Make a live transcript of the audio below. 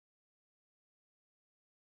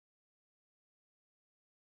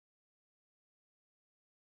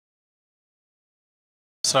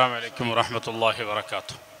السلام عليكم ورحمة الله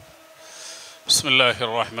وبركاته. بسم الله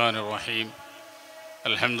الرحمن الرحيم.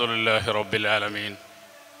 الحمد لله رب العالمين.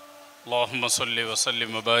 اللهم صل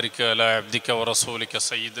وسلم وبارك على عبدك ورسولك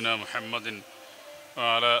سيدنا محمد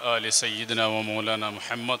وعلى آل سيدنا ومولانا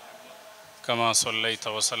محمد كما صليت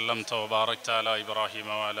وسلمت وباركت على إبراهيم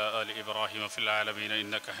وعلى آل إبراهيم في العالمين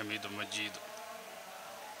إنك حميد مجيد.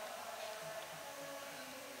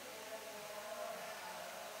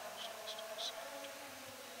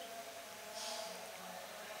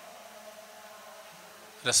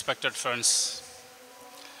 Respected friends,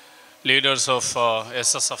 leaders of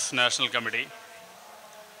SSF National Committee.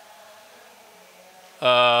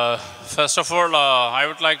 First of all, I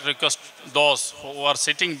would like to request those who are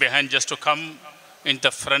sitting behind just to come in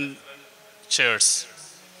the front chairs.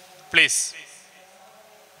 Please.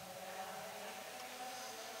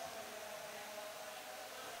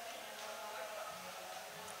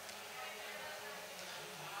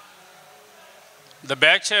 The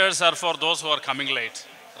back chairs are for those who are coming late,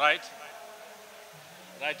 right?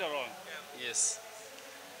 Right or wrong? Yeah. Yes.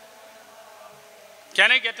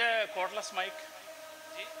 Can I get a cordless mic?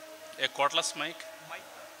 A cordless mic?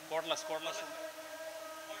 Cordless.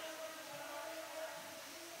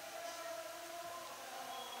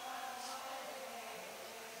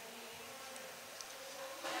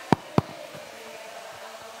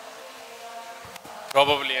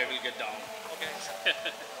 Probably I will get down.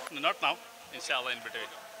 Okay. Not now. Inshallah in between.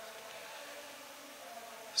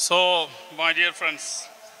 So, my dear friends,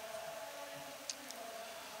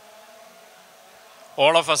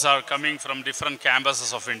 all of us are coming from different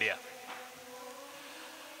campuses of India.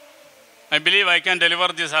 I believe I can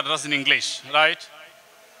deliver this address in English, right?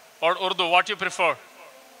 Or Urdu, what you prefer?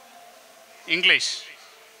 English.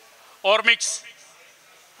 Or mix?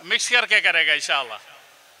 Mix करके करेगा इंशाल्लाह.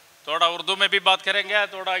 थोड़ा उर्दू में भी बात करेंगे,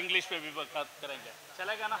 थोड़ा English में भी बात करेंगे.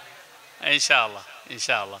 चलेगा ना?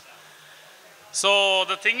 Inshallah. So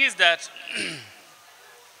the thing is that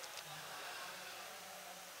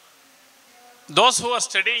those who are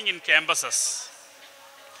studying in campuses,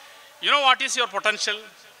 you know what is your potential?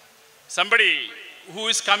 Somebody who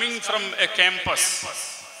is coming from a campus,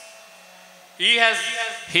 he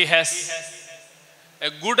has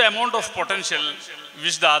a good amount of potential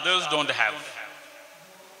which the others don't have.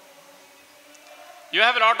 You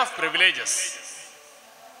have a lot of privileges.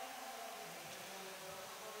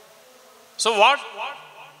 So what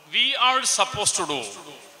we are supposed to do?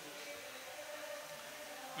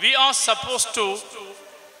 We are supposed to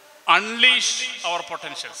unleash our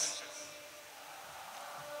potentials.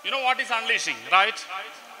 You know what is unleashing, right?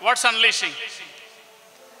 What's unleashing?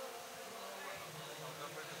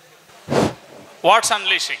 What's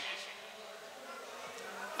unleashing?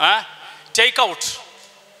 Take out.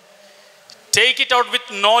 Take it out with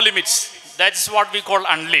no limits. That's what we call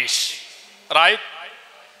unleash, right?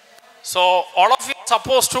 So all of you are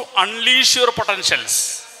supposed to unleash your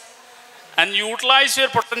potentials and utilize your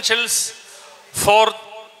potentials for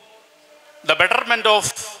the betterment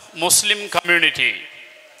of Muslim community.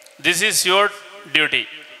 This is your duty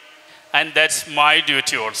and that's my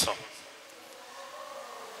duty also.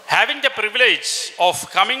 Having the privilege of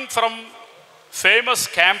coming from famous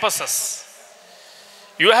campuses,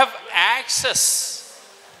 you have access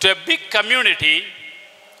to a big community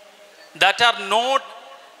that are not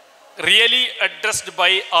really addressed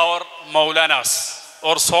by our Maulanas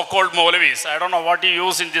or so-called Maulavis. I don't know what you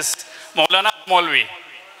use in this. Maulana, Maulvi?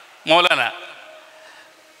 Maulana.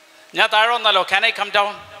 Can I come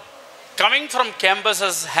down? Coming from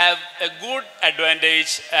campuses have a good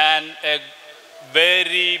advantage and a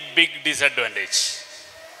very big disadvantage.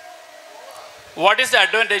 What is the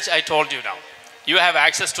advantage? I told you now. You have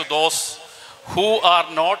access to those who are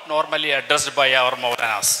not normally addressed by our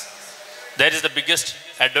Maulanas. That is the biggest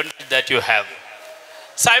advantage that you have.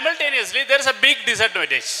 Simultaneously, there is a big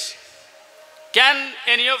disadvantage. Can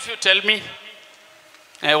any of you tell me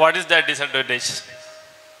what is that disadvantage?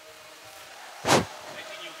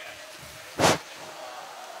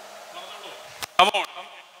 Come on.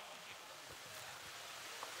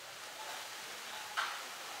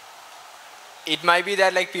 It might be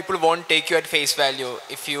that like people won't take you at face value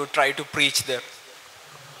if you try to preach there.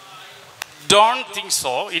 Don't think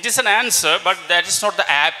so. It is an answer, but that is not the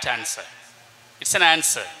apt answer. It's an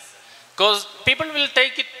answer. Because people will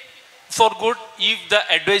take it for good if the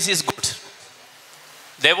advice is good.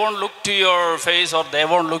 They won't look to your face or they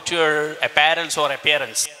won't look to your apparel or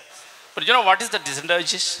appearance. But you know what is the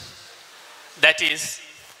disadvantage? That is,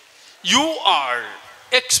 you are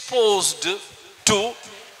exposed to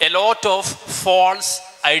a lot of false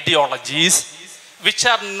ideologies which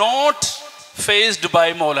are not faced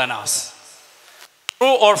by Maulanas.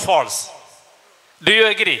 True or false? Do you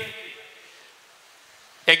agree?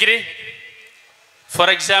 Agree? For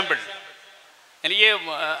example,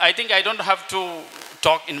 I think I don't have to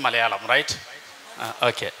talk in Malayalam, right?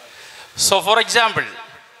 Okay. So, for example,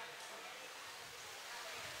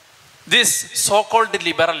 this so-called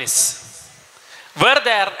liberalists, where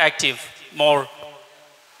they are active more?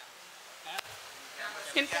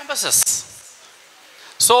 In campuses.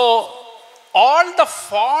 So, all the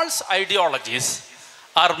false ideologies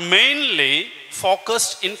are mainly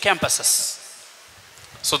focused in campuses.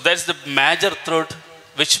 So, that's the major threat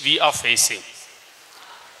which we are facing.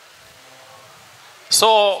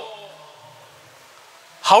 So,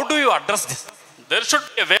 how do you address this? There should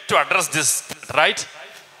be a way to address this, right?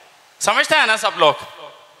 समझता है ना सब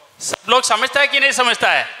लोग समझता है कि नहीं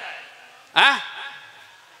समझता है?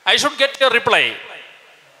 I should get your reply.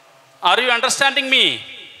 Are you understanding me?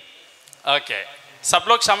 Okay. सब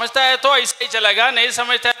लोग समझता है तो ऐसे ही चलेगा, नहीं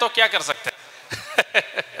समझता है तो क्या कर सकते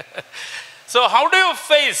हैं? So how do you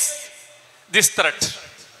face this threat?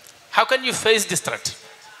 How can you face this threat?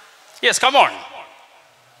 Yes, come on.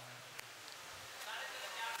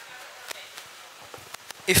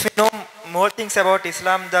 If we know more things about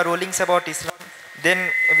Islam, the rulings about Islam, then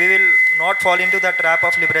we will not fall into the trap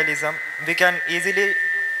of liberalism. We can easily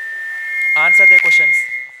answer their questions.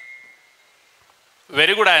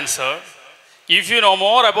 Very good answer. If you know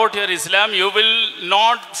more about your Islam, you will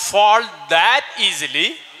not fall that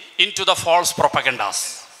easily into the false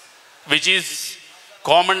propagandas, which is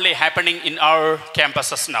commonly happening in our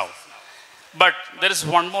campuses now. But there is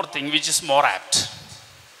one more thing which is more apt.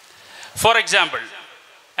 For example,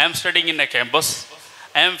 I am studying in a campus.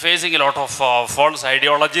 I am facing a lot of false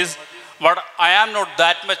ideologies, but I am not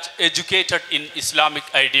that much educated in Islamic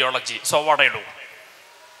ideology. So what I do?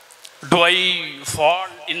 Do I fall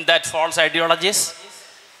in that false ideologies?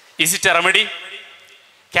 Is it a remedy?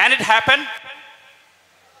 Can it happen?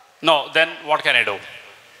 No, then what can I do?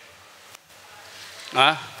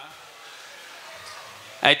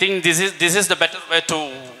 I think this is the better way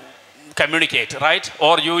to communicate, right?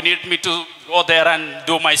 Or you need me to go there and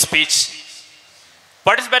do my speech.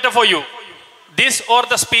 What is better for you? This or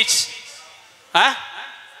the speech?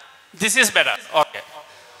 This is better. Okay.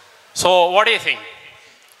 So what do you think?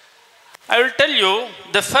 I will tell you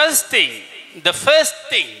the first thing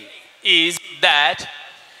is that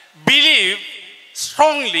believe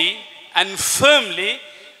strongly and firmly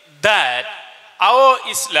that our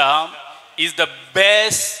Islam is the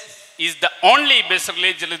best, is the only best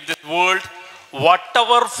religion in this world,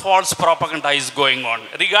 whatever false propaganda is going on.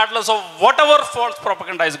 Regardless of whatever false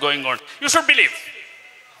propaganda is going on, you should believe.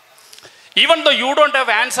 Even though you don't have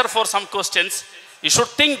answer for some questions, you should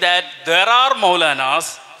think that there are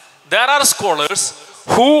Maulanas, there are scholars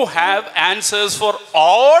who have answers for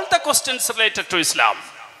all the questions related to Islam.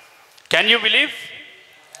 Can you believe?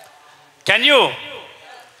 Can you?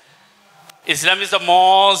 Islam is the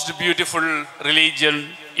most beautiful religion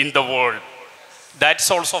in the world. That's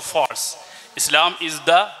also false. Islam is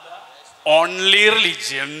the only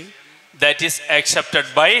religion that is accepted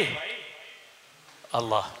by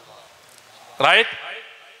Allah. Right?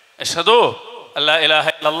 Ashhadu alla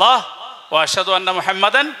ilaha illallah wa ashhadu anna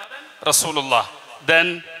Muhammadan Rasulullah.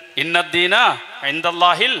 Then inna dina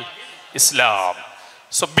indallahil Islam.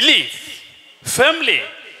 So believe firmly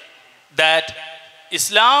that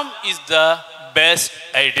Islam is the best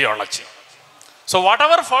ideology. So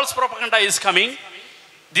whatever false propaganda is coming,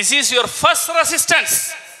 this is your first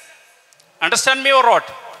resistance. Understand me or what?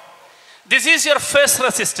 This is your first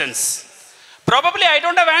resistance. Probably I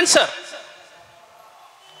don't have answer.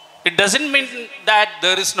 It doesn't mean that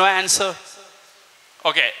there is no answer.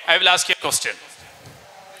 Okay, I will ask you a question.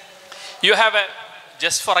 You have a,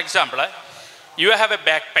 just for example, you have a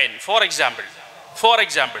back pain. For example,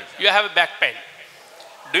 you have a back pain.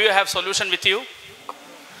 Do you have solution with you?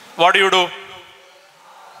 What do?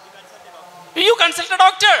 You consult a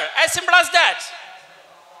doctor, as simple as that.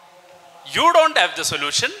 You don't have the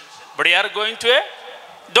solution, but you are going to a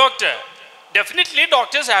doctor. Definitely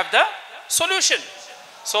doctors have the solution.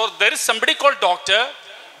 So there is somebody called doctor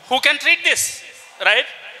who can treat this, right?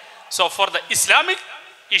 So for the Islamic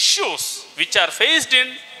issues which are faced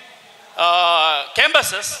in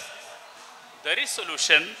campuses, there is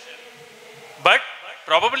solution, but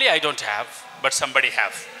probably I don't have, but somebody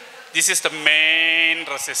have. This is the main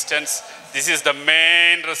resistance. This is the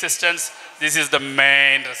main resistance. This is the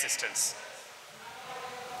main resistance.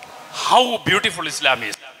 How beautiful Islam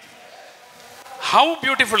is. How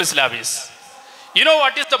beautiful Islam is. You know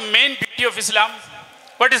what is the main beauty of Islam?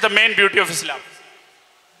 What is the main beauty of Islam?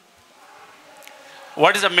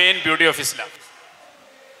 What is the main beauty of Islam?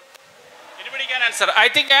 Anybody can can answer. I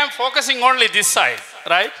think I am focusing only this side,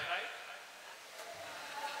 right?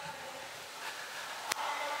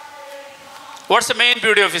 What's the main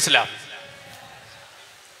beauty of Islam?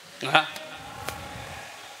 Huh?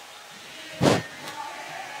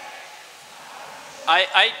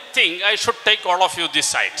 I think I should take all of you this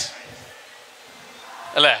side.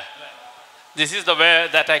 This is the way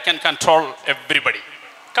that I can control everybody.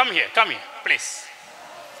 Come here, please.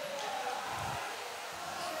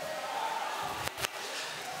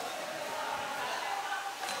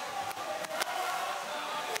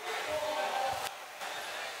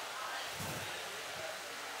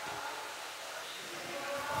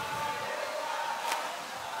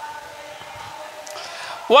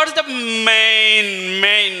 What is the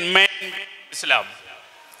main Islam?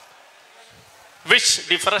 Which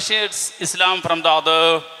differentiates Islam from the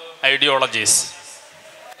other ideologies?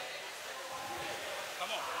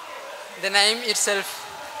 The name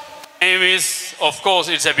itself. Name is, of course,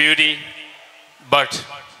 it's a beauty, but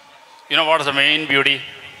you know what is the main beauty?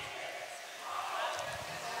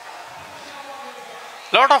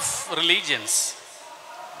 Lot of religions,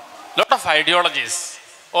 lot of ideologies,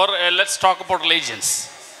 or let's talk about religions.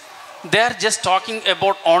 They are just talking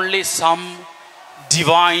about only some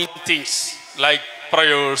divine things like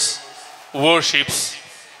prayers, worships,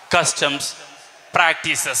 customs,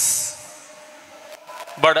 practices.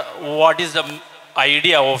 But what is the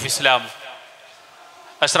idea of Islam?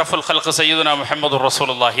 أشرف الخلق سيدنا محمد رسول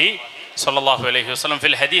الله صلى الله عليه وسلم في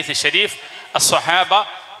الحديث الشريف الصحابة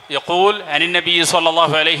يقول عن النبي صلى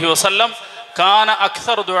الله عليه وسلم كان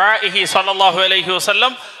أكثر دعائه صلى الله عليه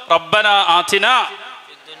وسلم ربنا آتنا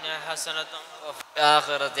في الدنيا حسنة وفي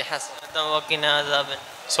الآخرة حسنة وقنا عذاب النار.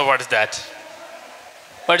 So what is that?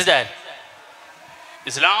 What is that?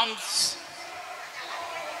 Islam's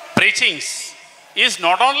preachings is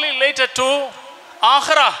not only related to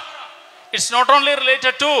Akhirah, it's not only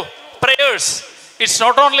related to prayers, it's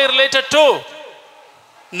not only related to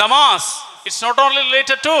namaz, it's not only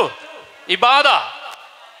related to ibadah.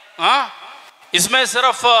 इसमें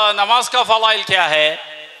सिर्फ नमाज का फलाइल क्या है,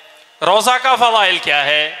 रोज़ा का फलाइल क्या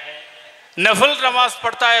है, नफल नमाज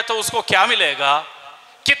पढ़ता है तो उसको क्या मिलेगा,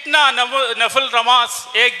 कितना नफल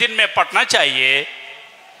नमाज एक दिन में पढ़ना चाहिए,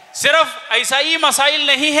 सिर्फ ऐसा ही मसाइल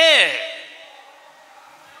नहीं है,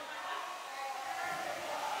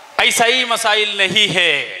 ऐसा ही मसाइल नहीं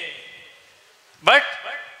है, बट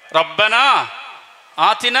रब्बना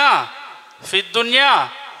आतिना फिद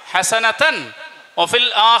दुनिया हसनतन और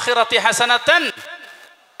फिल आखिरति हसनतन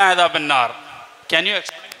अज़ाब अन्नार. Can you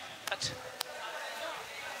explain that?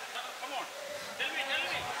 Come on, tell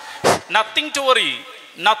me. Nothing to worry,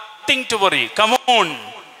 nothing to worry. Come on,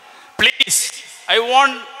 please. I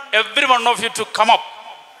want every one of you to come up,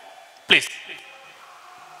 please.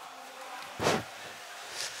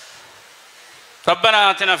 रब्बना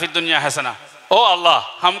आतिना फिद दुनिया हसना. ओ अल्लाह,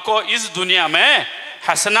 हमको इस दुनिया में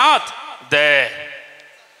हसनात दे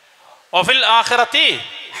और फिल आखिरती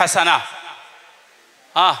हसना.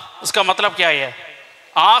 उसका मतलब क्या है?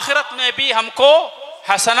 आखिरत में भी हमको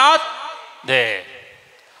हसनात दे.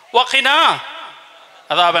 वक़िना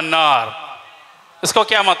अज़ाब अन्नार. इसको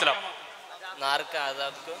क्या मतलब? नार का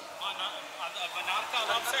अज़ाब को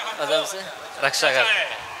अज़ाब से रक्षा कर.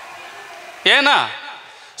 ये ना.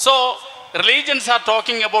 So religions are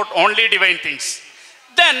talking about only divine things.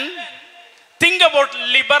 Then think about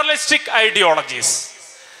liberalistic ideologies.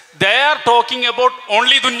 They are talking about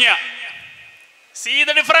only dunya. See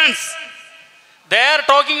the difference? They are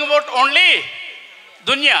talking about only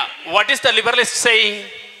dunya. What is the liberalist saying?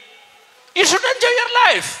 You should enjoy your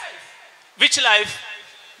life. Which life?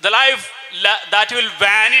 The life that will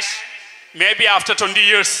vanish maybe after 20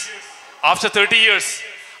 years, after 30 years,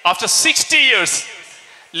 after 60 years.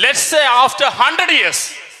 Let's say after 100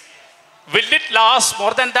 years. Will it last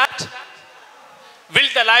more than that? Will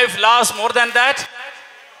the life last more than that?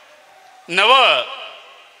 Never.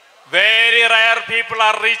 Very rare people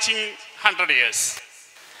are reaching 100 years.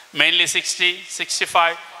 Mainly 60,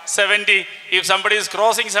 65, 70. If somebody is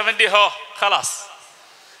crossing 70, oh, khalas.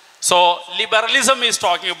 So liberalism is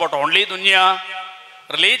talking about only dunya.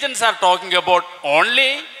 Religions are talking about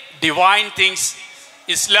only divine things.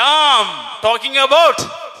 Islam talking about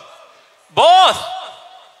both.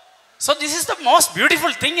 So this is the most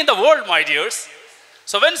beautiful thing in the world, my dears.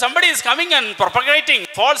 So when somebody is coming and propagating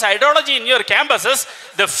false ideology in your campuses,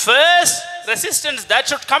 the first resistance that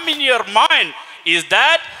should come in your mind is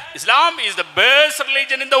that Islam is the best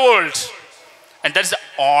religion in the world. And that's the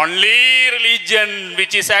only religion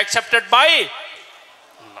which is accepted by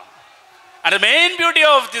Allah. And the main beauty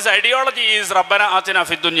of this ideology is Rabbana atina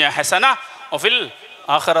fid dunya hasana wa fil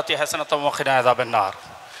akhirati hasanatan wa qina adhaban nar.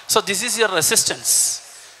 So this is your resistance.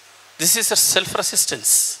 This is your self-resistance.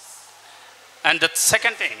 And the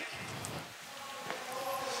second thing,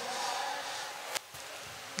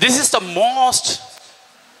 this is the most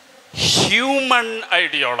human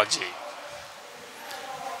ideology.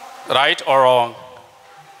 Right or wrong?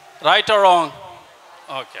 Right or wrong?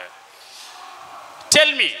 Okay.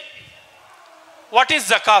 Tell me, what is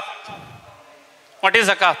zakat? What is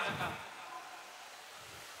zakat?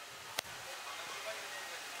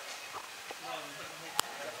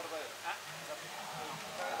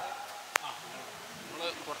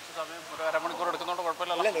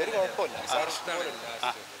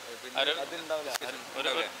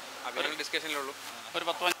 ഒരു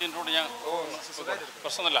 10-15 minute കൂടി ഞാൻ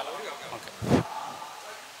പ്രശ്നമില്ല.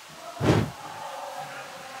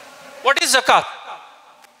 What is zakat?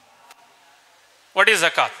 What is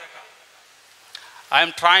zakat? I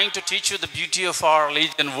am trying to teach you the beauty of our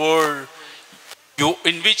religion world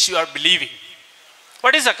in which you are believing.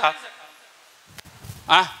 What is zakat?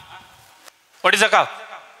 Huh? What is zakat?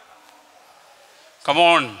 Come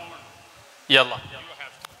on. Yalla.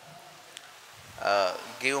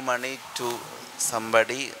 Give money to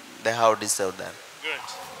somebody, they have deserved that. Good.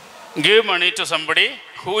 Give money to somebody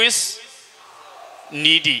who is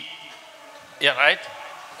needy. Yeah, right?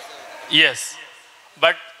 Yes.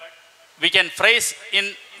 But we can phrase in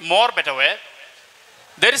more better way.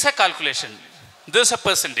 There is a calculation. There is a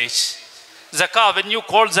percentage. Zakah, when you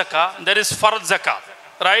call zakah, there is fard zakah,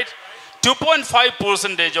 right?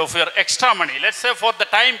 2.5% of your extra money. Let's say for the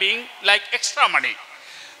time being, like extra money.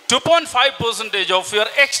 2.5% of your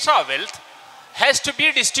extra wealth has to be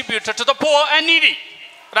distributed to the poor and needy,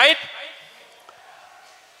 right?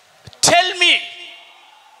 Tell me,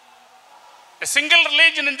 a single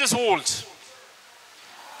religion in this world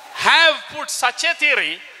have put such a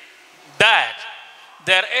theory that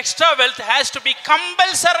their extra wealth has to be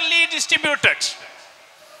compulsorily distributed.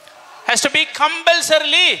 Has to be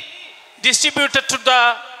compulsorily distributed to the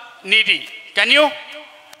needy. Can you?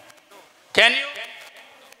 Can you?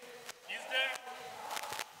 Is there?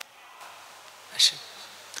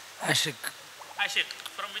 Ashik. Ashik.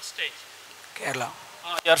 From which state? Kerala.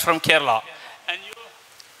 You are from Kerala. And you?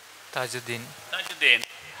 Tajuddin. Tajuddin.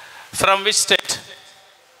 From which state?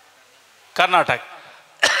 Karnataka.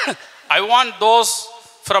 I want those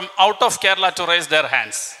from out of Kerala to raise their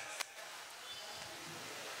hands.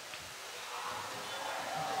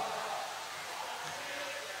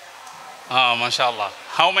 MashaAllah.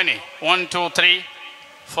 How many? 1, 2, 3,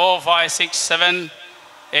 4, 5, 6, 7,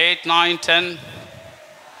 8, 9, 10,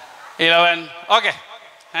 11. Okay.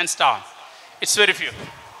 Hands down. It's very few.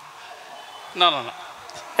 No.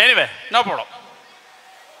 Anyway, no problem.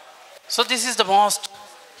 So this is the most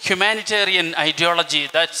humanitarian ideology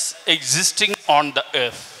that's existing on the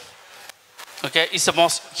earth. Okay, it's the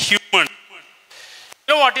most human.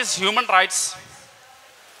 You know what is human rights?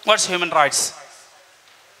 What's human rights?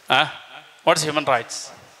 Huh? What's human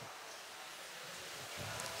rights?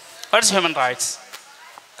 What's human rights?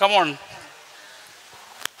 Come on.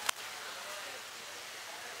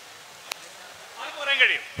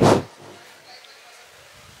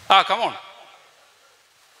 Come on.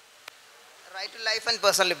 Right to life and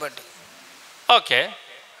personal liberty. Okay.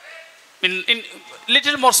 In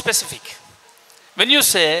little more specific. When you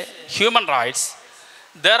say human rights,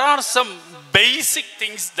 there are some basic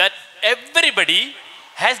things that everybody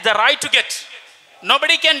has the right to get.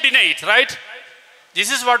 Nobody can deny it, right?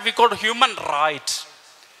 This is what we call human right.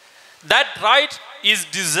 That right is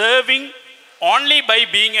deserving only by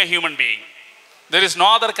being a human being. There is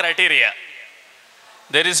no other criteria.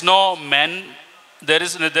 There is no men, there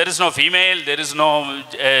is no female, there is no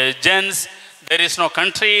gens, there is no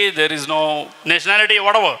country, there is no nationality,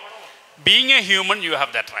 whatever. Being a human, you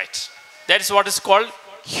have that right. That is what is called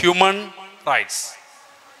human rights.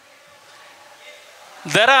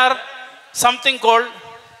 There are something called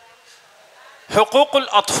Huququl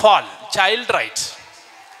Atfal, child right.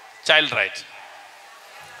 Child right.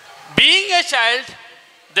 Being a child,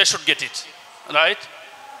 they should get it, right?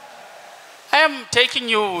 I am taking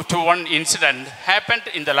you to one incident happened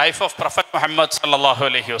in the life of Prophet Muhammad sallallahu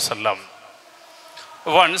alaihi wasallam.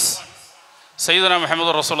 Once, Sayyidina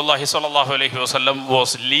Muhammad Rasulullah sallallahu alaihi wasallam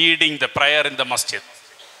was leading the prayer in the masjid.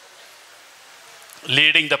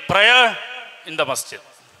 Leading the prayer in the masjid.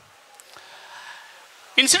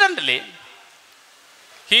 Incidentally,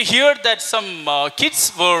 he heard that some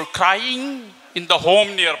kids were crying in the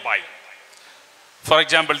home nearby. For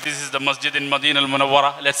example, this is the masjid in Madinah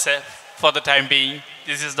al-Munawwara, let's say. For the time being,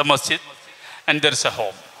 this is the masjid and there is a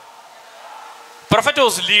home. Prophet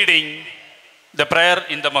was leading the prayer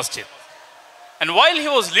in the masjid. And while he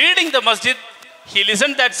was leading the masjid, he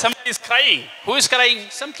listened that somebody is crying. Who is crying?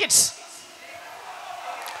 Some kids.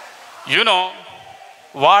 You know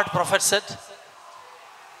what Prophet said?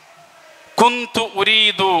 Kuntu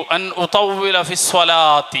uridu an utawwila fi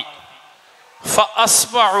salati fa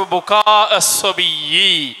asma'u bukaa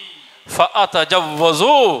as-sabiyyi fa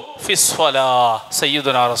atajawwazu fi salah.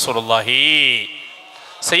 Sayyidina Rasulullah.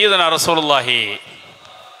 Sayyidina Rasulullah.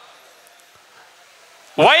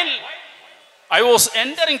 While I was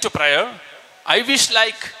entering to prayer, I wish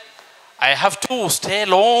like I have to stay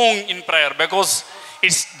long in prayer because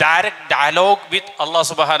it's direct dialogue with Allah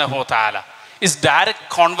subhanahu wa ta'ala. It's direct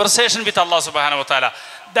conversation with Allah subhanahu wa ta'ala.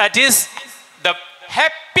 That is the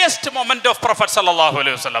happiest moment of Prophet sallallahu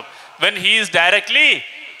alaihi wasallam, when he is directly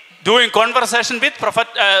doing conversation with Prophet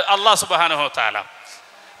Allah subhanahu wa ta'ala.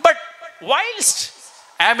 But whilst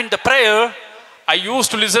I am in the prayer, I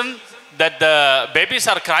used to listen that the babies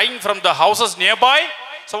are crying from the houses nearby.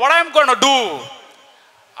 So what I am going to do,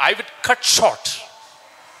 I will cut short.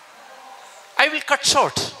 I will cut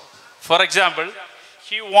short. For example,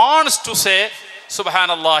 he wants to say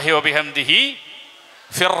Subhanallahi wa bihamdihi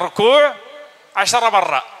fi ruku' 10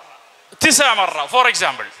 marra, 9 marra, for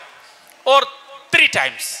example, or 3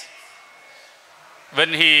 times.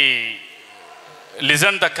 When he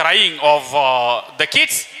listened the crying of the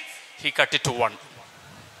kids, he cut it to 1.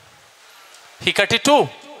 He cut it to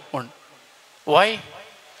 1. Why?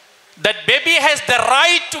 That baby has the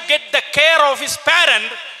right to get the care of his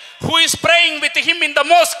parent who is praying with him in the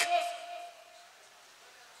mosque.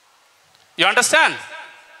 You understand?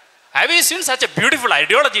 Have you seen such a beautiful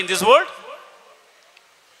ideology in this world?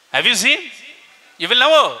 Have you seen? You will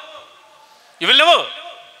never. You will never.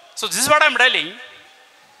 So this is what I am telling.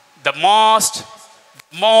 The most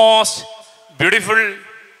beautiful,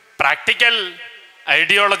 practical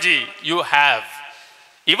ideology you have.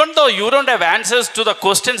 Even though you don't have answers to the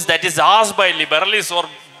questions that is asked by liberalists or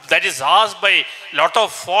that is asked by lot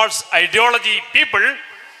of false ideology people,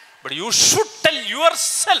 but you should tell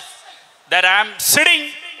yourself that I am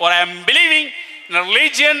sitting or I am believing in a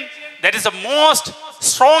religion that is the most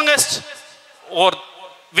strongest or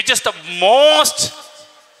which is the most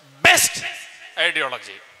best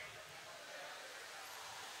ideology.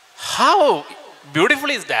 How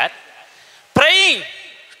beautiful is that? Praying,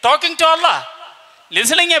 talking to Allah,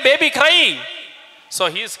 listening a baby crying. So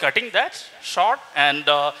he is cutting that short and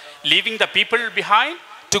leaving the people behind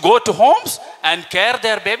to go to homes and care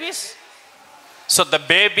their babies. So the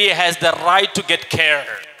baby has the right to get care.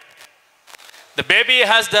 The baby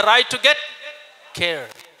has the right to get care.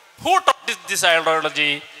 Who taught this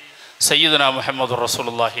ideology? Sayyidina Muhammadur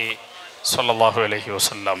Rasulullah sallallahu alayhi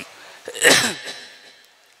wasallam.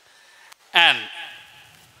 And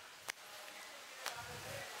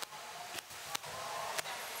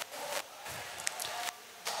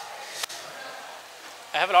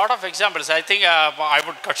I have a lot of examples. I think I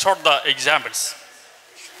would cut short the examples.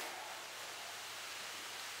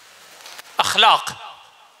 Akhlaq.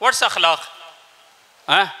 What's akhlaq?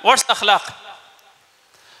 Huh? What's akhlaq?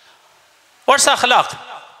 What's akhlaq?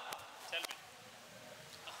 Tell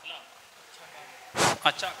me.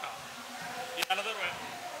 Akhlaq. In another way.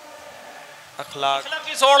 Akhlaq.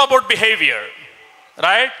 Akhlaq is all about behavior.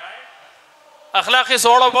 Right? Akhlaq is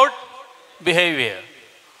all about behavior.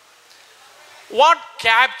 What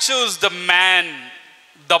captures the man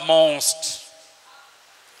the most?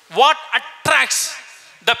 What attracts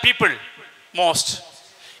the people most?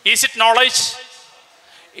 Is it knowledge?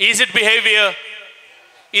 Is it behavior?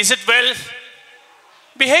 Is it wealth?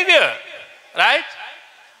 Behavior, right?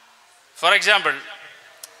 For example,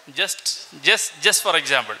 just for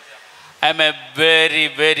example, I'm a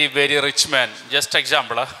very rich man. Just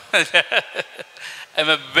example. I'm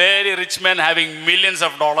a very rich man having millions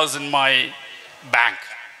of dollars in my bank.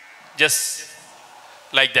 Just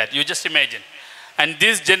like that. You just imagine. And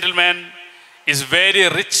this gentleman is very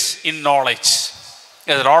rich in knowledge.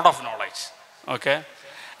 He has a lot of knowledge. Okay?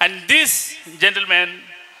 And this gentleman,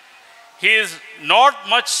 he is not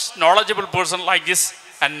much knowledgeable person like this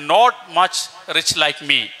and not much rich like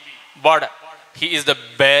me. But he is the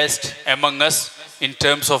best among us in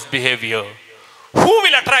terms of behavior. Who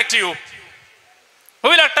will attract you? Who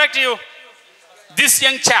will attract you? This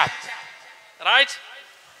young chap. Right?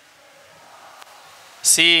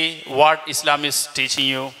 See what Islam is teaching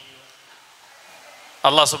you.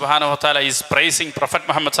 Allah subhanahu wa ta'ala is praising Prophet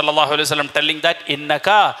Muhammad sallallahu alayhi wa sallam, telling that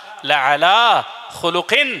innaka la'ala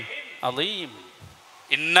khuluqin azim.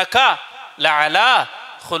 Innaka la'ala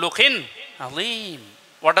khuluqin azim.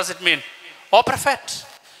 What does it mean? Oh Prophet,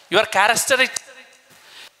 your characteristic,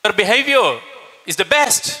 your behavior is the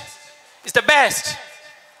best. Is the best.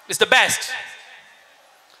 Is the best.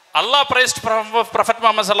 Allah praised Prophet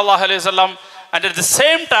Muhammad sallallahu alaihi wasallam, and at the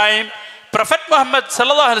same time, Prophet Muhammad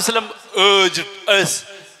sallallahu alaihi wasallam urged us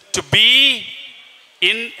to be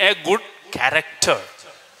in a good character.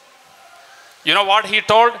 You know what he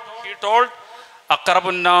told? He told,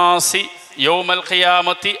 "Aqrabun nasi yawm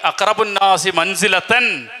al-qiyamati, aqrabun nasi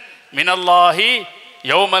manzilatan min Allahi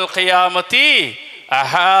yawm al-qiyamati,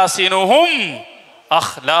 ahasinuhum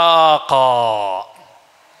akhlaqa."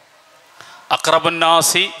 Aqrabun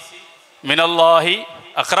nasi min Allahi,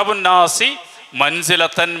 aqrabun nasi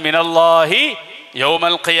manzilatan min Allahi yawm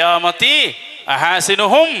al-qiyamati,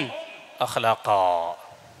 ahasinuhum akhlaqa.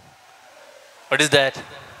 What is that?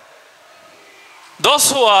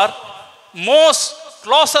 Those who are most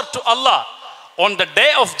closer to Allah on the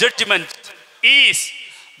day of judgment is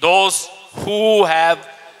those who have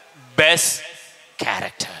best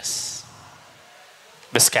characters.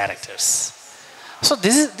 Best characters. So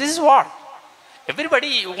this is what?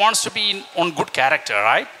 Everybody wants to be on good character,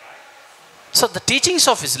 right? So the teachings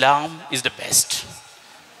of Islam is the best.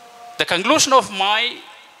 The conclusion of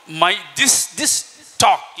this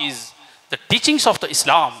talk is the teachings of the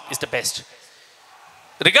Islam is the best.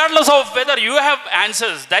 Regardless of whether you have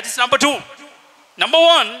answers, that is number two. Number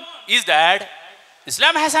one is that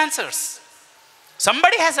Islam has answers.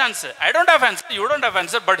 Somebody has answer. I don't have answer, you don't have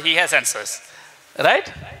answer, but he has answers.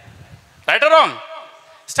 Right? Right or wrong?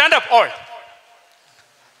 Stand up all.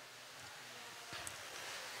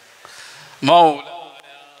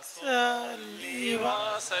 مولاي صل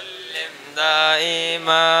وسلم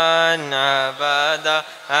دائما أبدا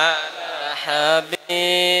على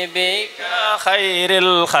حبيبك خير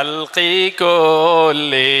الخلق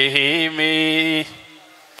كلهم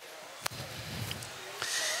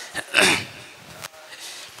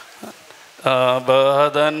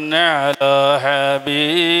أبدا على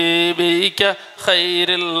حبيبك خير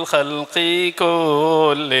الخلق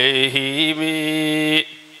كلهم.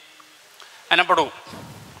 And number two,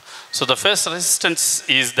 so the first resistance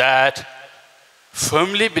is that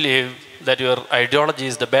firmly believe that your ideology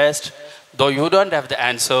is the best, though you don't have the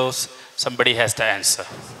answers, somebody has the answer.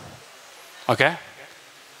 Okay?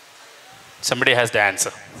 Somebody has the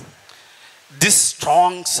answer. This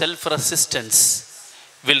strong self-resistance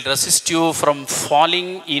will resist you from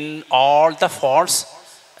falling in all the false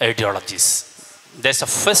ideologies. There's a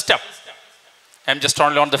first step. I'm just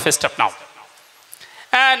only on the first step now.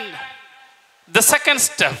 And the second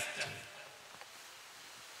step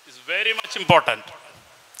is very much important.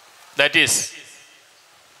 That is,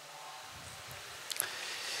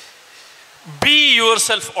 be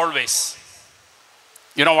yourself always.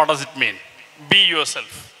 You know what does it mean? Be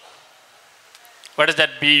yourself. What is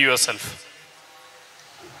that, be yourself?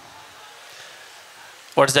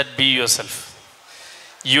 What is that, be yourself?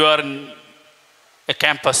 You are in a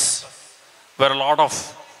campus where a lot of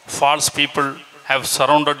false people have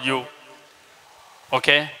surrounded you.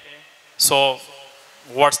 Okay? So,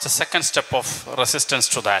 what's the second step of resistance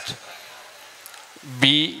to that?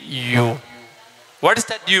 Be you. What is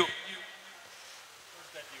that you?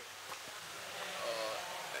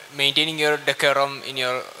 Maintaining your decorum in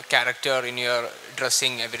your character, in your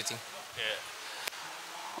dressing, everything.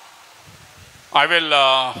 I will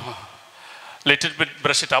little bit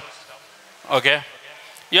brush it up. Okay?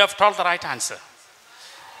 You have told the right answer.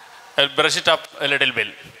 I'll brush it up a little bit.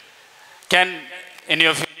 Can any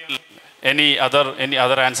of you, any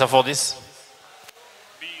other answer for this?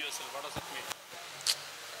 Be yourself. What does it mean?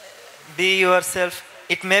 Be yourself.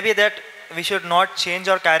 It may be that we should not change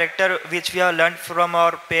our character which we have learned from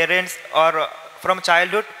our parents or from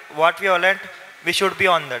childhood. What we have learned, we should be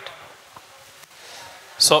on that.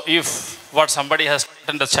 So if what somebody has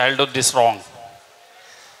done in the childhood is wrong,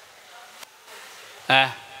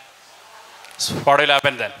 so what will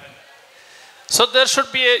happen then? So there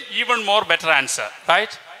should be an even more better answer,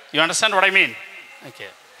 right? You understand what I mean? Okay.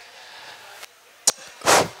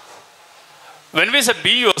 When we say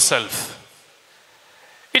be yourself,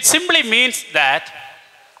 it simply means that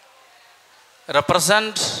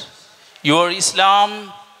represent your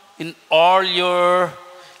Islam in all your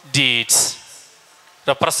deeds.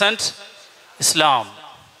 Represent Islam.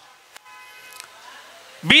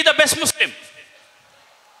 Be the best Muslim.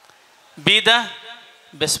 Be the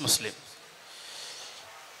best Muslim.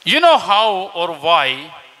 You know how or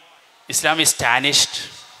why Islam is tarnished,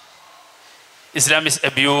 Islam is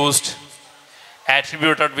abused,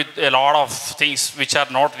 attributed with a lot of things which are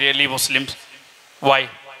not really Muslims. Why?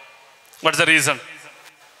 What's the reason?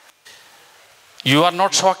 You are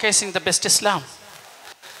not showcasing the best Islam.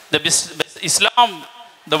 The best Islam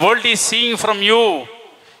the world is seeing from you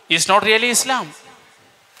is not really Islam.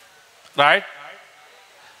 Right?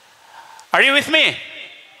 Are you with me?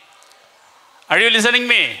 Are you listening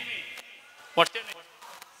me? What's your name?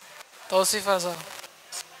 Tawsifa sir.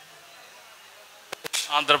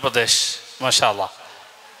 Andhra Pradesh. MashaAllah.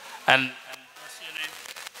 And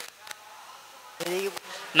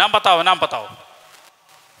नाम बताओ, नाम बताओ.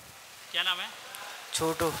 क्या नाम है?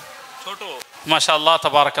 छोटू. छोटू. माशाअल्लाह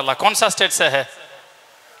तबारकल्लाह. कौन सा स्टेट से है?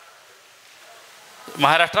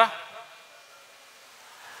 महाराष्ट्र.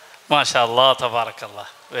 माशाअल्लाह तबारकल्लाह.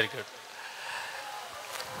 Very good.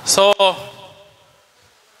 So,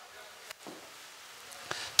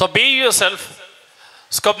 तो be yourself.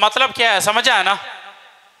 उसका मतलब क्या है? समझा है ना?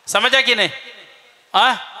 समझा कि नहीं?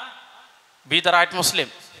 हाँ? Be the right Muslim.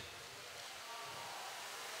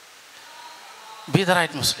 Be the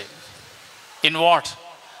right Muslim. In what?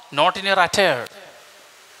 Not in your attire.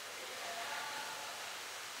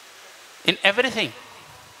 In everything.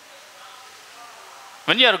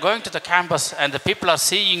 When you are going to the campus and the people are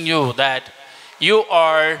seeing you that you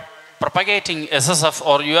are propagating SSF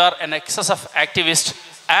or you are an SSF activist,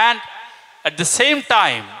 and at the same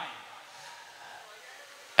time,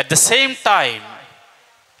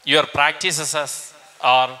 your practices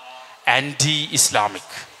are anti-Islamic.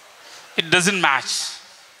 It doesn't match,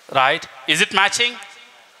 right? Is it matching?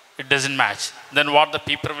 It doesn't match. Then what the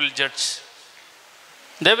people will judge?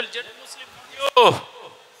 They will judge Muslim, not you.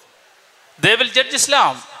 They will judge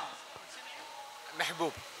Islam.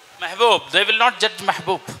 Mehboob. Mehboob. They will not judge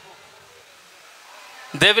Mehboob.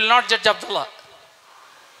 They will not judge Abdullah.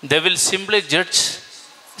 They will simply judge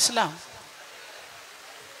Islam.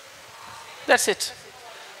 That's it.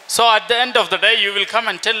 So at the end of the day, you will come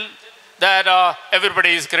and tell that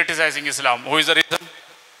everybody is criticizing Islam. Who is the reason?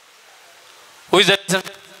 Who is the reason?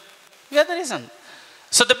 We are the reason.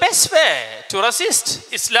 So the best way to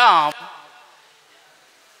resist Islam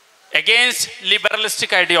against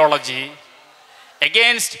liberalistic ideology,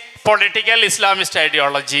 against political Islamist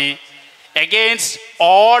ideology, against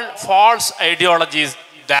all false ideologies,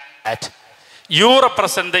 that you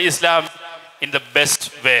represent the Islam in the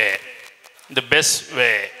best way. The best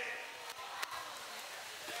way.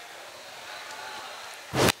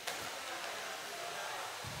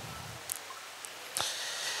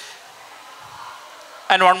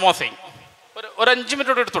 And one more thing.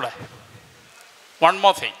 One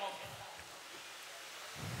more thing.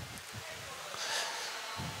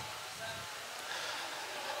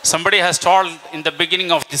 Somebody has told in the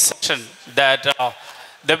beginning of this session that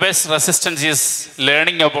the best resistance is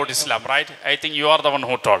learning about Islam, right? I think you are the one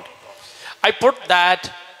who told. I put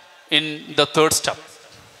that in the third step.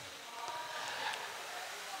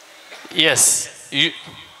 Yes.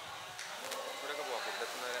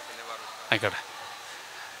 I got it.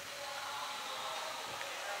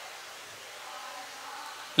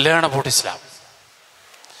 Learn about Islam.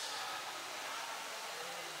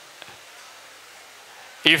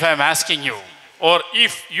 If I am asking you, or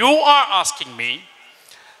if you are asking me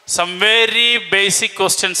some very basic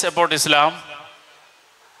questions about Islam,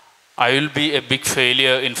 I will be a big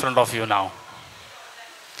failure in front of you now.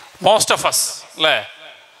 Most of us,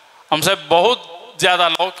 हमसे बहुत ज़्यादा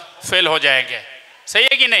लोग fail हो जाएंगे. सही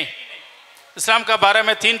है कि नहीं? इस्लाम का बारे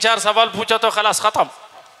में 3-4 सवाल पूछा तो खलास ख़त्म.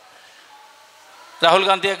 राहुल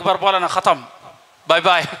गांधी एक बार बोला ना ख़त्म, बाय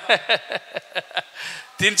बाय.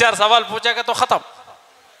 3-4 सवाल पूछेगा तो ख़त्म.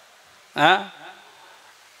 हाँ?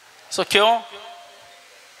 सो क्यों?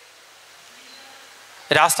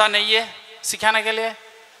 रास्ता नहीं है सिखाने के लिए.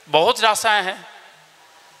 बहुत रास्ताएं हैं.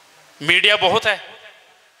 मीडिया बहुत है.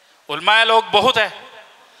 उलमाए लोग बहुत है.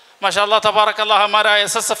 माशाअल्लाह तबारकल्लाह. हमारा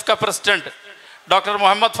SSF का प्रेसिडेंट डॉक्टर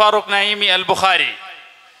मोहम्मद फारूक नईमी अल बुखारी,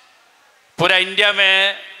 पूरा इंडिया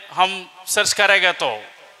में हम सर्च करेंगे तो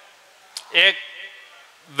एक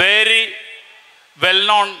very well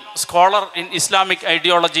known scholar in Islamic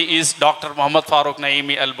ideology is Dr. Muhammad Farooq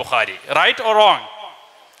Naimi al-Bukhari. Right or wrong?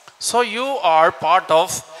 So you are part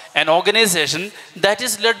of an organization that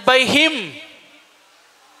is led by him.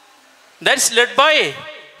 That's led by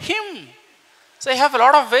him. So you have a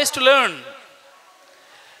lot of ways to learn.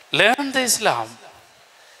 Learn the Islam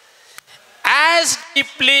as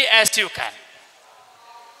deeply as you can.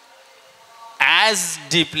 As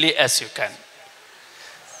deeply as you can.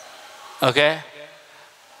 Okay?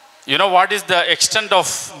 You know what is the extent of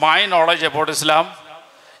my knowledge about Islam?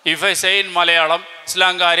 If I say in Malayalam,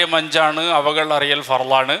 Islam karya manjanu, avagal ariyal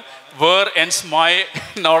farlanu, where ends my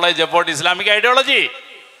knowledge about Islamic ideology?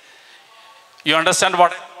 You understand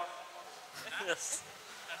what? Yes.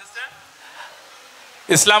 Understand?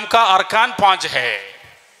 Islam का अरकान 5 है.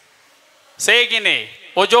 सही कि नहीं?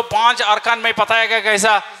 वो जो 5 अरकान में पता है क्या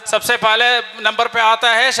कैसा? सबसे पहले नंबर पे आता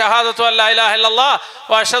है शहादतु अल्ला इलाहा इल्लल्लाह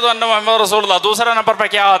व अशहदु अन्ना मुहम्मद रसूलुल्लाह. दूसरा नंबर पे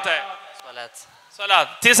क्या आता है?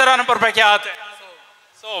 सलात। तीसरा नंबर पे क्या आते हैं?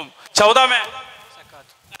 सोम। 14 में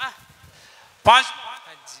 5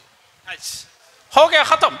 हज। हो गया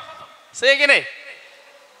खत्म, सही कि नहीं?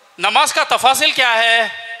 नमाज का तफासिल क्या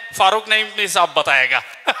है फारूक नईमी साहब बताएगा।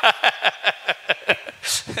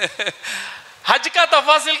 हज का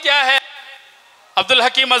तफासिल क्या है अब्दुल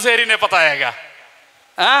हकीम अजहरी ने बताएगा।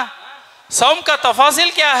 सौम का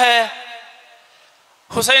तफासिल क्या है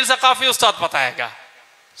हुसैन सकाफी उस्ताद बताएगा।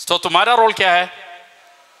 तो तुम्हारा रोल क्या है?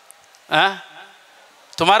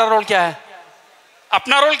 तुम्हारा रोल क्या है?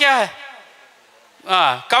 अपना रोल क्या है?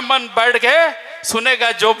 कम मन बैठ के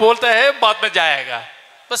सुनेगा, जो बोलते हैं बाद में जाएगा,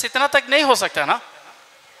 बस इतना तक नहीं हो सकता ना।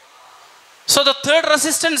 So the third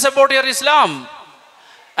resistance about your Islam,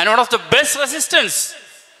 and one of the best resistance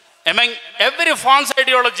among every false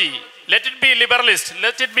ideology, let it be liberalist,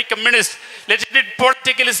 let it be communist, let it be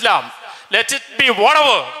political Islam, let it be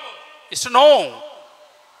whatever, is to know.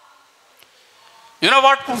 You know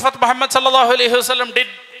what Prophet Muhammad sallallahu alaihi wasallam did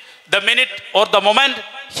the minute or the moment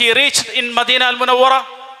he reached in Medina al-Munawwara?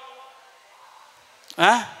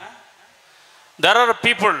 There are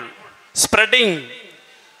people spreading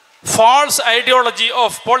false ideology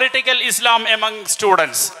of political Islam among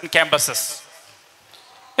students in campuses.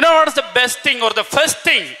 You know what is the best thing or the first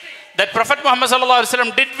thing that Prophet Muhammad sallallahu alaihi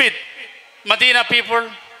wasallam did with Medina people,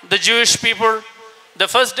 the Jewish people? The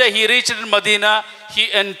first day he reached in Medina,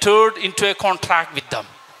 he entered into a contract with them.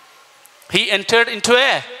 He entered into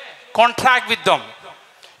a contract with them.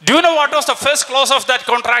 Do you know what was the first clause of that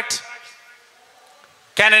contract?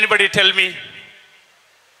 Can anybody tell me?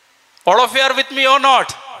 All of you are with me or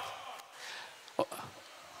not?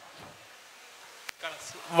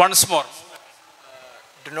 Once more.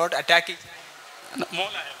 Do not attack it.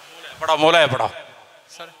 Mola hai.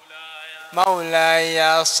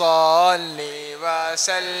 مولاي صل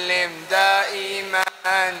وسلم دائما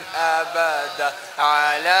أبدا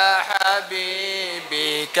على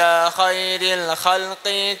حبيبك خير الخلق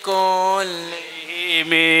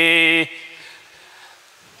كلهم.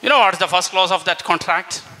 You know what is the first clause of that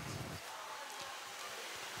contract?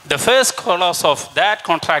 The first clause of that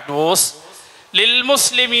contract was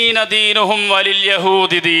للمسلمين دينهم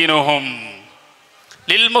ولليهود دينهم.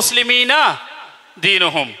 للمسلمين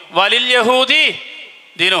دينهم ولليهود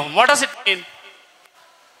دينهم. What does it mean?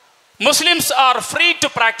 Muslims are free to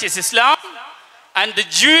practice Islam and the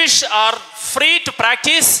Jewish are free to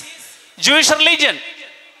practice Jewish religion.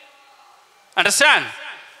 Understand?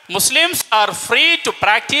 Muslims are free to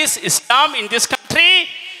practice Islam in this country.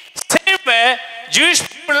 Same way, Jewish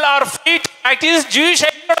people are free to practice Jewish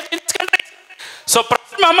ideology in this country. So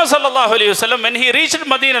Prophet Muhammad sallallahu alaihi wasallam, when he reached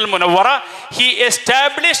Medina al-Munawwara, he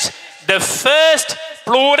established the first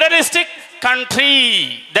pluralistic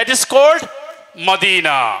country that is called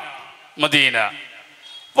Medina. Medina.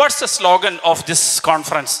 What's the slogan of this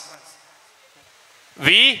conference?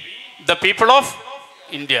 We, the people of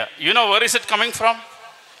India. You know where is it coming from?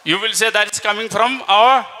 You will say that is coming from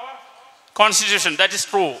our constitution. That is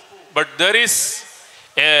true. But there is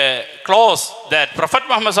a clause that Prophet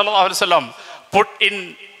Muhammad sallallahu alaihi wasallam put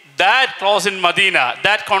in that clause in Medina,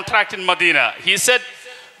 that contract in Medina. He said,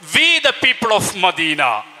 we the people of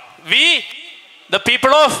Medina. We the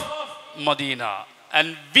people of Medina.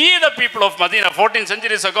 And we the people of Medina, 14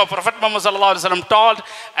 centuries ago, Prophet Muhammad sallallahu alaihi wasallam told,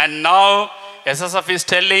 and now SSF is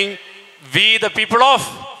telling, we the people of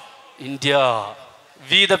India.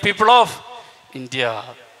 We the people of India.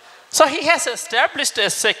 So he has established a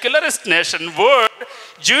secularist nation where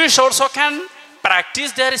Jewish also can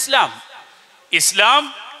practice their Islam.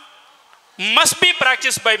 Islam must be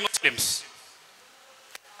practiced by Muslims.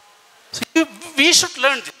 So we should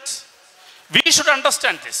learn this. We should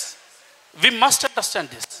understand this. We must understand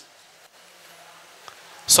this.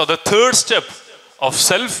 So the third step of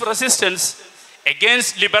self-resistance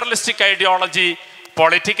against liberalistic ideology,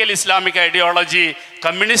 political Islamic ideology,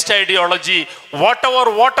 communist ideology,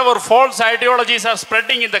 whatever false ideologies are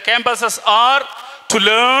spreading in the campuses, are to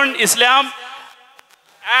learn Islam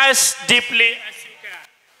as deeply as you can.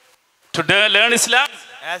 To learn Islam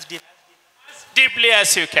as deeply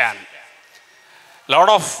as you can. Lot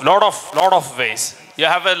of ways. You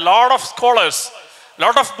have a lot of scholars,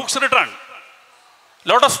 lot of books written,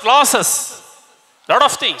 lot of classes, lot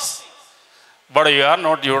of things. But you are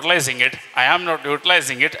not utilizing it. I am not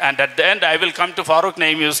utilizing it. And at the end, I will come to Farooq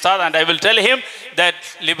Naimi Ustad and I will tell him that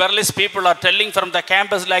liberalist people are telling from the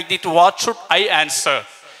campus like this, what should I answer?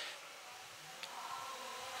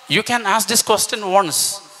 You can ask this question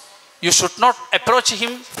once. You should not approach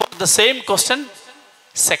him for the same question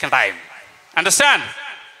second time. Understand?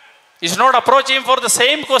 You should not approach him for the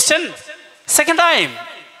same question second time.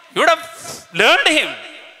 You would have learned him.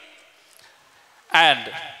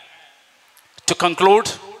 And to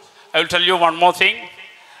conclude, I will tell you one more thing,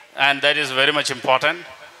 and that is very much important.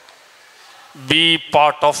 Be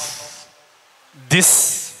part of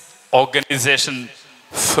this organization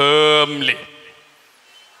firmly.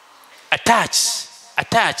 Attach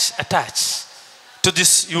to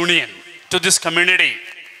this union, to this community.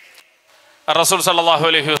 Rasul sallallahu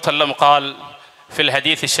alayhi wa sallam قال في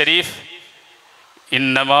الحديث الشريف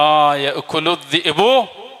إنما يأكل الذئب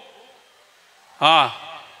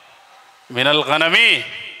من الغنم.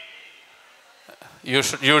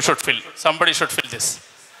 You should fill. Somebody should fill this.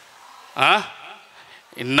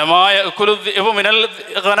 إنما يأكل الذئب من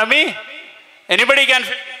الغنم. Anybody can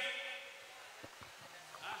fill.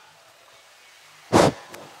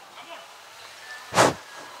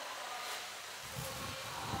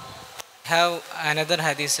 Have another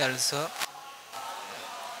hadith also.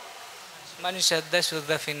 Man shadda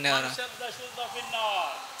shudda finnar.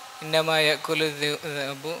 Innama yakulu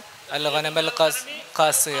dhi'bu al-ghanam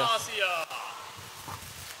al-qasiya.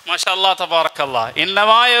 MashaAllah, tabarakallah.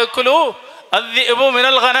 Innama yakulu al-dhi'bu min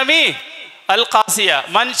al-ghanami al-qasiya.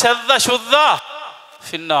 Man shadda shudda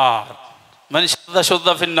finnar. Man shadda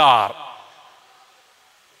shudda finnar.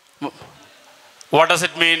 What does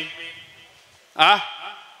it mean?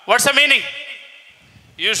 What's the meaning?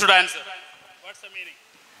 You should answer. What's the meaning?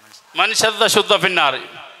 Man shadda shudda finnar.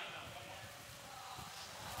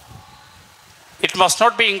 It must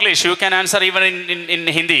not be English. You can answer even in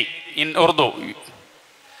Hindi, in Urdu.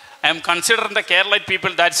 I am considering the Kerala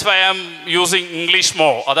people, that's why I am using English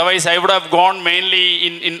more. Otherwise, I would have gone mainly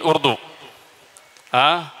in Urdu.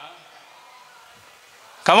 Come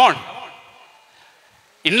on.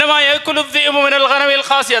 Innama yakulu dhi'bu min al-ghanami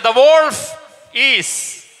al-qasiya. The wolf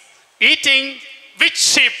is eating which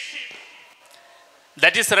sheep?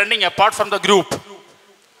 That is running apart from the group.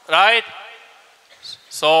 Right?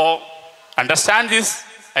 So, understand this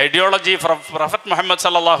ideology from Prophet Muhammad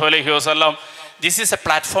sallallahu alayhi wa sallam. This is a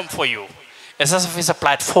platform for you. SSF is a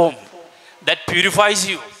platform that purifies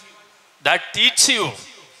you, that teaches you,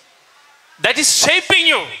 that is shaping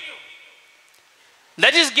you,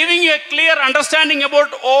 that is giving you a clear understanding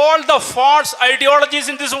about all the false ideologies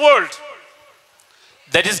in this world,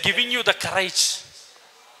 that is giving you the courage,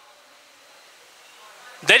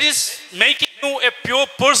 that is making you a pure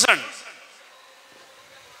person,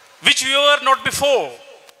 which you were not before.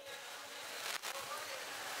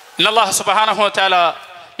 إن الله سبحانه وتعالى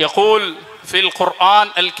يقول في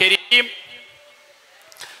القرآن الكريم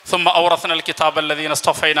ثم أورثنا الكتاب الذين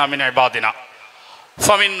اصطفينا من عبادنا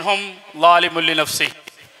فمنهم ظالم لنفسه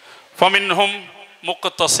ومنهم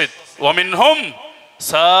مقتصد ومنهم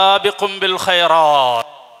سابق بالخيرات.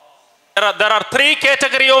 There are three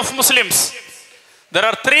categories of Muslims. There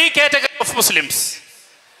are three categories of Muslims.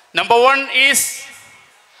 Number one is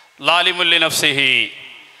ظالم لنفسه.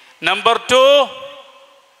 Number two,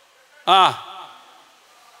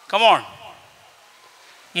 come on,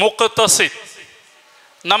 muqtasid.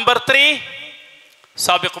 Number three,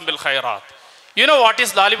 sabiqun bil khairat. You know what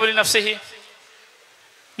is ظالم لنفسه?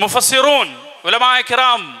 मुफस्सिरून उलमा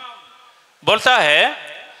किराम बोलता है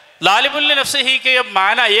ظالم لنفسه के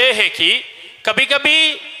माना ये है कि कभी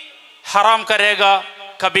कभी हराम करेगा,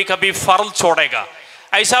 कभी कभी फर्ज छोड़ेगा,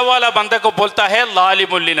 ऐसा वाला बंदे को बोलता है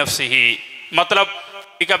ظالم لنفسه. मतलब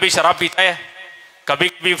कभी कभी शराब पीता है, कभी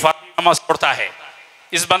कभी फर्ज नमाज पढ़ता है,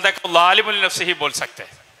 इस बंदे को ظالم لنفسه बोल सकते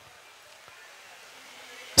हैं.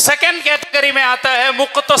 सेकेंड कैटेगरी में आता है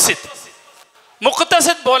मुक्तसिद.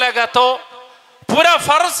 मुक्तसिद बोलेगा तो पूरा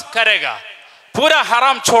फर्ज करेगा, पूरा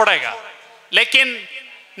हराम छोड़ेगा, लेकिन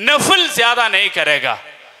नफल ज्यादा नहीं करेगा,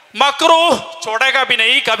 मकरूह छोड़ेगा भी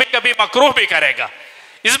नहीं, कभी कभी मकरूह भी करेगा.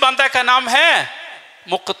 इस बंदे का नाम है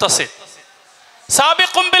मुक्तसिद.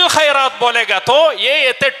 साबिकुम बिल खैरात बोलेगा तो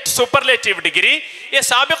ये सुपरलेटिव डिग्री, ये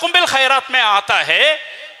साबिकुम बिल खैरात में आता है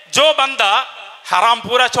जो बंदा हराम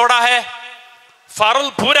पूरा छोड़ा है,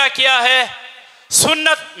 फर्ज पूरा किया है,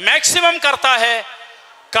 सुन्नत मैक्सिमम करता है,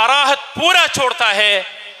 कराहत पूरा छोड़ता है,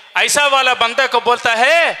 ऐसा वाला बंदे को बोलता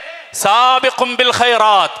है साबिकुम बिल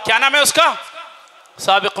खैरात. क्या नाम है उसका?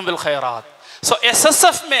 साबिकुम बिल खैरात. सो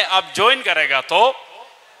एसएसएफ में आप ज्वाइन करेगा तो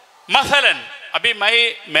मसलन अभी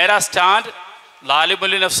मेरा स्टैंड ظالم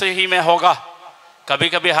لنفسه में होगा, कभी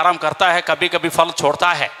कभी हराम करता है, कभी कभी फल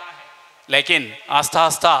छोड़ता है, लेकिन आस्ता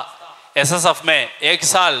आस्ता एसएसएफ में 1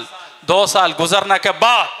 साल 2 साल गुजरने के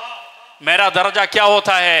बाद मेरा दर्जा क्या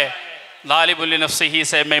होता है? ظالم لنفسه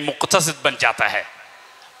से मैं मुक्तसिद बन जाता है.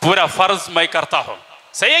 पूरा फर्ज मैं करता हूं,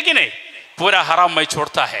 सही है कि नहीं? पूरा हराम मैं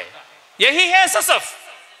छोड़ता है. यही है एसएसएफ,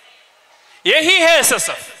 यही है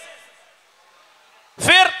एसएसएफ.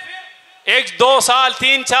 फिर 1 2 साल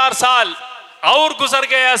 3 4 साल और गुजर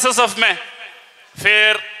गए एसएसएफ में,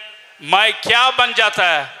 फिर मैं क्या बन जाता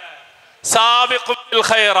है? साबिकुन बिल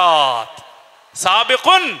खैरात,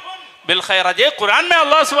 साबिकुन बिल खैरात। ये कुरान में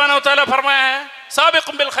अल्लाह सुब्हानहू व तआला फरमाया है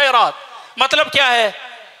साबिकुन बिल खैरात। मतलब क्या है?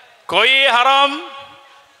 कोई हराम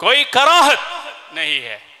कोई कराहत नहीं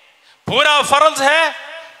है, पूरा फर्ज है,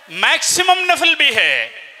 मैक्सिमम नफल भी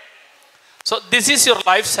है। So this is your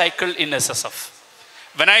life cycle in SSF.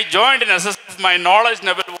 When I joined in SSF, my knowledge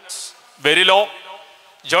level was very low.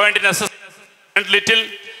 Joined in SSF, and little,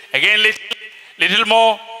 again little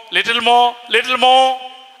more, little more, little more.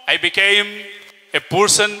 I became a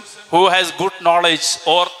person who has good knowledge,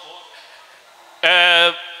 or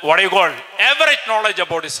what do you call, average knowledge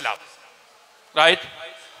about Islam. Right?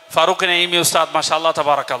 Farooq Naimi Ustad, mashallah,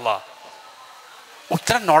 tabarakallah.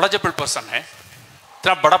 उतना knowledgeable person है,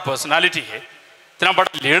 इतना बड़ा personality है, इतना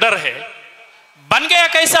बड़ा leader है, बन गया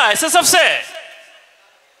कैसा? एसएसएफ से,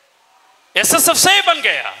 एसएसएफ से ही बन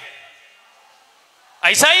गया।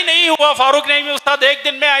 ऐसा ही नहीं हुआ फारूक नईमी उस्ताद एक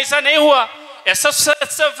दिन में, ऐसा नहीं हुआ, एसएसएफ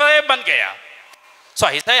से बन गया। सो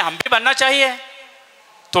ऐसा ही हम भी बनना चाहिए,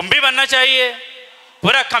 तुम भी बनना चाहिए,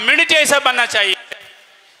 पूरा कम्युनिटी ऐसा बनना चाहिए।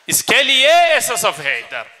 इसके लिए एसएसएफ है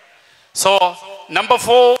इधर। So number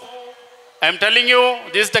 4, I am telling you,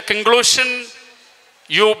 this is the conclusion.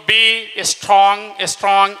 You be a strong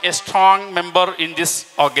member in this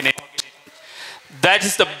organization. That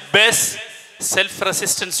is the best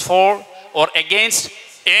self-resistance for or against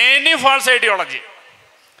any false ideology.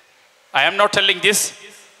 I am not telling this.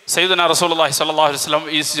 Sayyidina Rasulullah sallallahu alaihi wasallam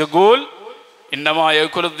is yaqul, innama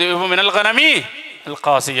yakulu dhi'bu min al-ghanami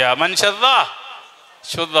al-qasiya man shadda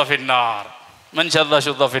shudda fi an-nar, man shadda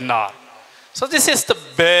shudda fi an-nar. So this is the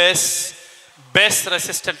best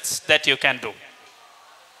resistance that you can do.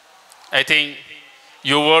 I think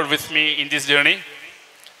you were with me in this journey.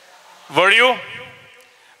 Were you?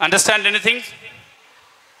 Understand anything?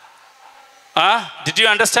 Did you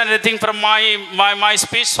understand anything from my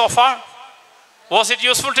speech so far? Was it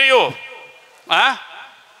useful to you?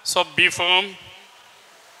 So be firm.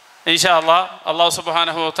 Inshallah, Allah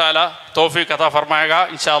subhanahu wa ta'ala तौफीक अता फरमाएगा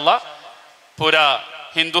इंशाअल्लाह। पूरा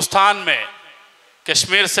हिंदुस्तान में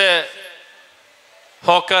कश्मीर से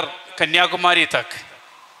होकर कन्याकुमारी तक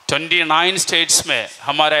 29 states में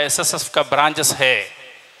हमारा एसएसएफ का ब्रांचेस है।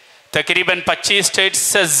 तकरीबन 25 स्टेट्स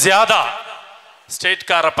से ज़्यादा स्टेट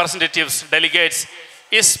का रिप्रेजेंटेटिव्स डेलीगेट्स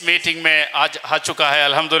इस मीटिंग में आज आ चुका है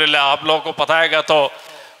अल्हम्दुलिल्लाह। आप लोगों को पता तो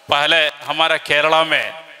पहले हमारा केरला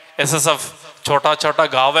में एसएसएफ छोटा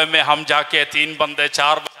गाँव में हम जाके 3 बंदे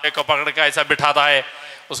 4 बंदे को पकड़ के ऐसा बिठाता है,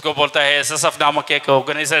 उसको बोलता है एसएसएफ नामक एक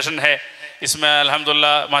ऑर्गेनाइजेशन है, इसमें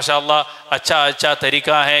अल्हम्दुलिल्लाह माशाअल्लाह अच्छा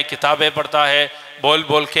तरीका है, किताबें पढ़ता है,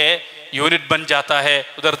 बोल के यूनिट बन जाता है।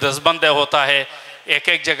 उधर 10 बंदे होता है,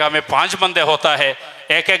 एक जगह में 5 बंदे होता है,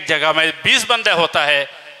 एक जगह में 20 बंदे होता है,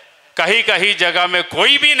 कहीं जगह में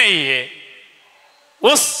कोई भी नहीं है।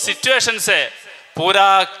 उस सिचुएशन से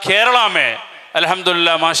पूरा केरला में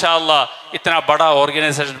अल्हम्दुलिल्लाह माशाअल्लाह इतना बड़ा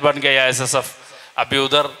ऑर्गेनाइजेशन बन गया एसएसएफ। अभी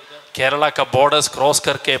उधर केरला का बॉर्डर्स क्रॉस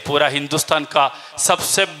करके पूरा हिंदुस्तान का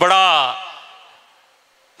सबसे बड़ा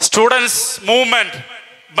स्टूडेंट्स मूवमेंट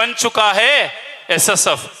बन चुका है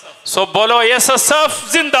एसएसएफ। सो बोलो एसएसएफ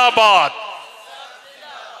जिंदाबाद,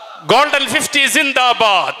 गोल्डन 50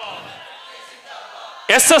 जिंदाबाद,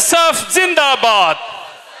 एसएसएफ जिंदाबाद,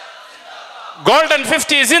 गोल्डन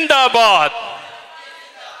 50 जिंदाबाद।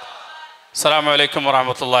 अस्सलामु अलैकुम व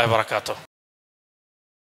रहमतुल्लाहि व बरकातुहू।